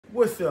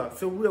What's up?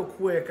 So real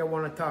quick, I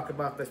want to talk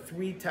about the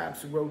 3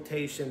 types of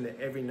rotation that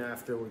every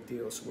knife thrower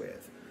deals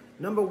with.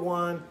 Number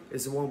 1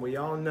 is the one we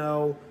all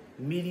know,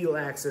 medial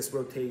axis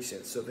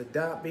rotation. So the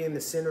dot being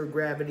the center of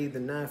gravity, the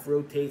knife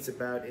rotates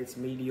about its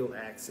medial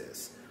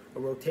axis. A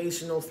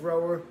rotational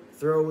thrower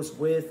throws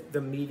with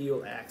the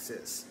medial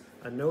axis.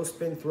 A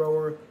no-spin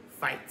thrower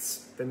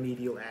fights the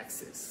medial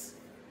axis.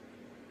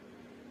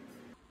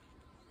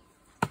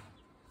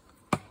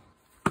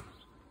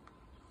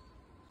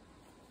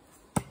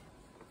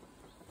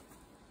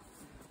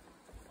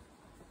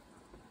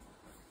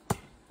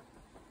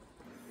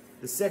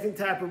 The second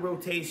type of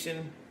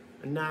rotation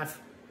a knife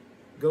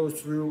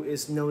goes through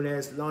is known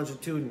as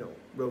longitudinal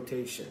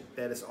rotation.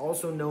 That is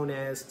also known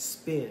as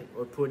spin,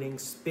 or putting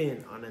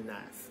spin on a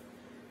knife.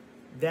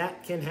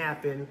 That can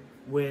happen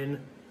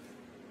when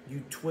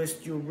you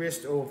twist your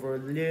wrist over a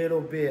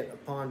little bit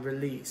upon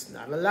release.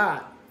 Not a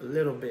lot, a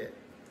little bit.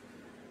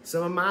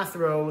 Some of my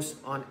throws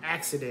on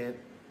accident,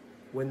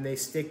 when they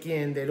stick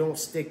in, they don't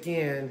stick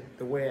in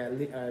the way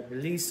I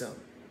release them,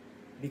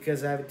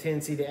 because I have a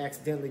tendency to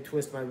accidentally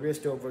twist my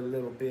wrist over a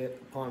little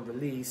bit upon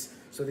release,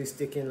 so they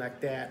stick in like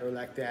that, or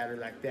like that, or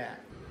like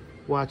that.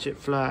 Watch it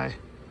fly.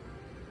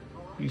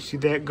 You see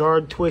that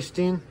guard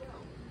twisting?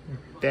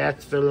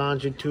 That's the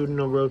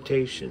longitudinal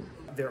rotation.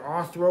 There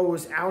are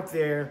throwers out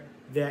there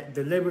that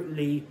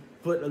deliberately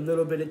put a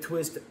little bit of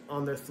twist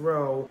on their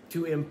throw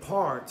to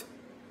impart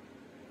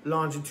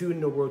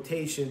longitudinal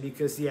rotation,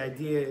 because the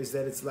idea is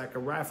that it's like a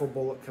rifle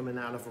bullet coming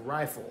out of a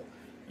rifle.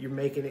 You're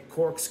making it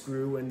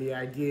corkscrew, and the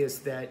idea is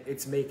that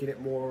it's making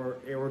it more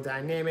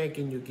aerodynamic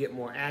and you get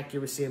more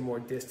accuracy and more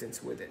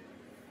distance with it.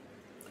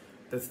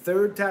 The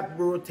third type of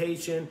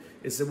rotation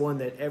is the one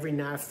that every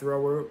knife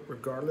thrower,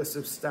 regardless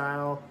of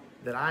style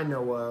that I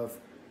know of,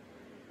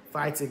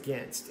 fights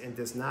against and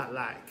does not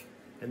like.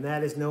 And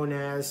that is known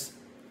as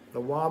the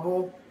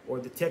wobble,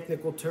 or the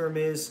technical term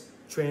is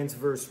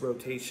transverse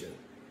rotation.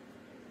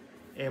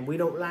 And we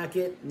don't like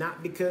it,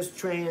 not because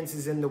trans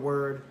is in the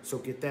word, so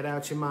get that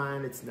out your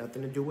mind. It's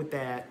nothing to do with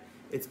that.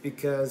 It's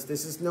because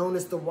this is known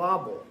as the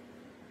wobble.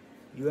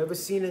 You ever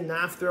seen a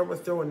knife thrower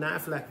throw a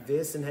knife like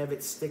this and have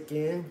it stick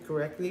in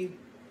correctly?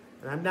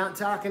 And I'm not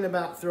talking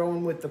about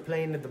throwing with the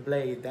plane of the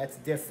blade. That's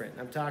different.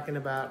 I'm talking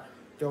about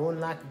throwing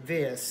like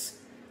this,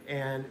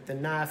 and the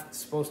knife is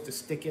supposed to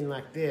stick in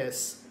like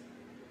this,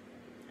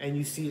 and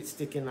you see it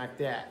sticking like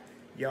that.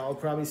 Y'all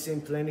probably seen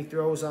plenty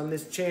throws on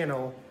this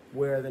channel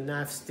where the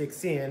knife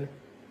sticks in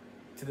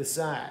to the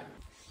side.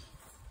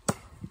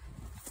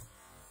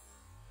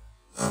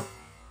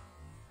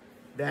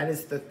 That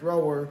is the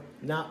thrower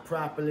not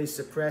properly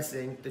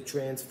suppressing the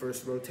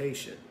transverse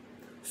rotation.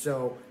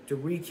 So to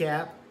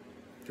recap,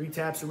 3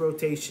 types of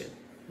rotation: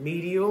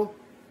 medial,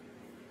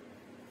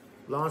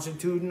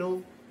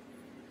 longitudinal,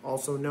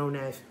 also known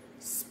as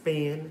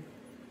spin,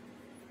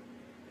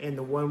 and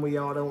the one we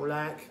all don't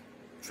like,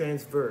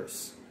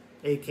 transverse,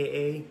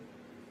 aka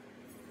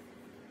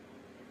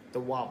the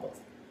wobble.